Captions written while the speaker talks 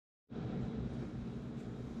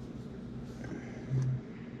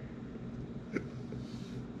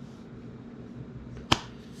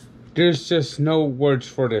There's just no words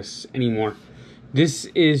for this anymore. This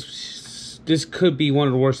could be one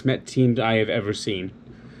of the worst Met teams I have ever seen.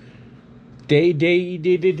 They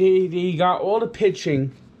got all the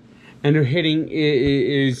pitching, and their hitting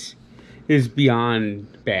is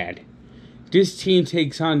beyond bad. This team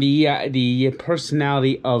takes on the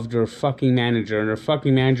personality of their fucking manager, and their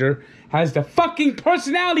fucking manager has the fucking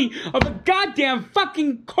personality of a goddamn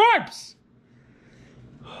fucking corpse.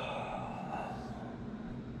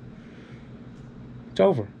 It's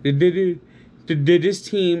over. This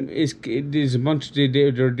team is a bunch.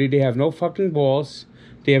 They have no fucking balls.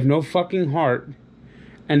 They have no fucking heart,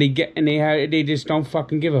 and they just don't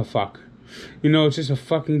fucking give a fuck. You know, it's just a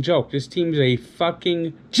fucking joke. This team is a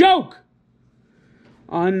fucking joke.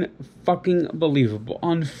 Unfucking believable.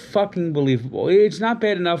 Unfucking believable. It's not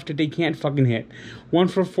bad enough that they can't fucking hit. 1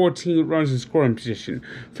 for 14 runs in scoring position.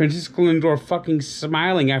 Francisco Lindor fucking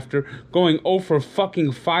smiling after going 0 for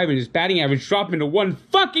fucking 5 and his batting average dropping to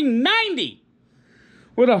 190.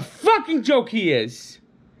 What a fucking joke he is.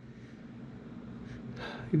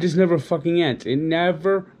 It just never fucking ends. It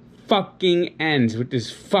never fucking ends with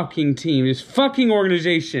this fucking team, this fucking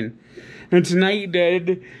organization. And tonight,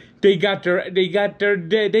 they got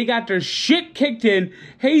their shit kicked in.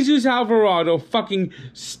 Jesus Alvarado fucking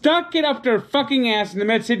stuck it up their fucking ass, and the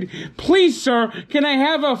Mets said, "Please, sir, can I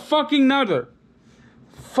have a fucking nutter?"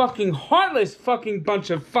 Fucking heartless fucking bunch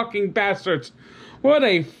of fucking bastards. What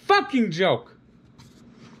a fucking joke.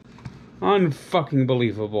 Unfucking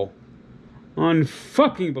believable.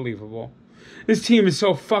 Unfucking believable. This team is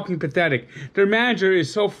so fucking pathetic. Their manager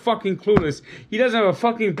is so fucking clueless. He doesn't have a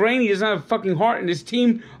fucking brain. He doesn't have a fucking heart. And this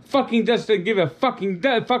team fucking doesn't give a fucking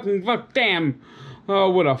damn. Oh,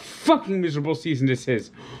 what a fucking miserable season this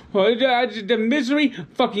is. The misery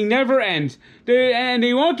fucking never ends. And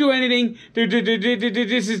they won't do anything.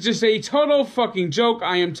 This is just a total fucking joke.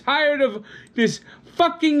 I am tired of this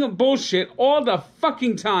fucking bullshit all the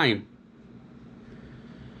fucking time.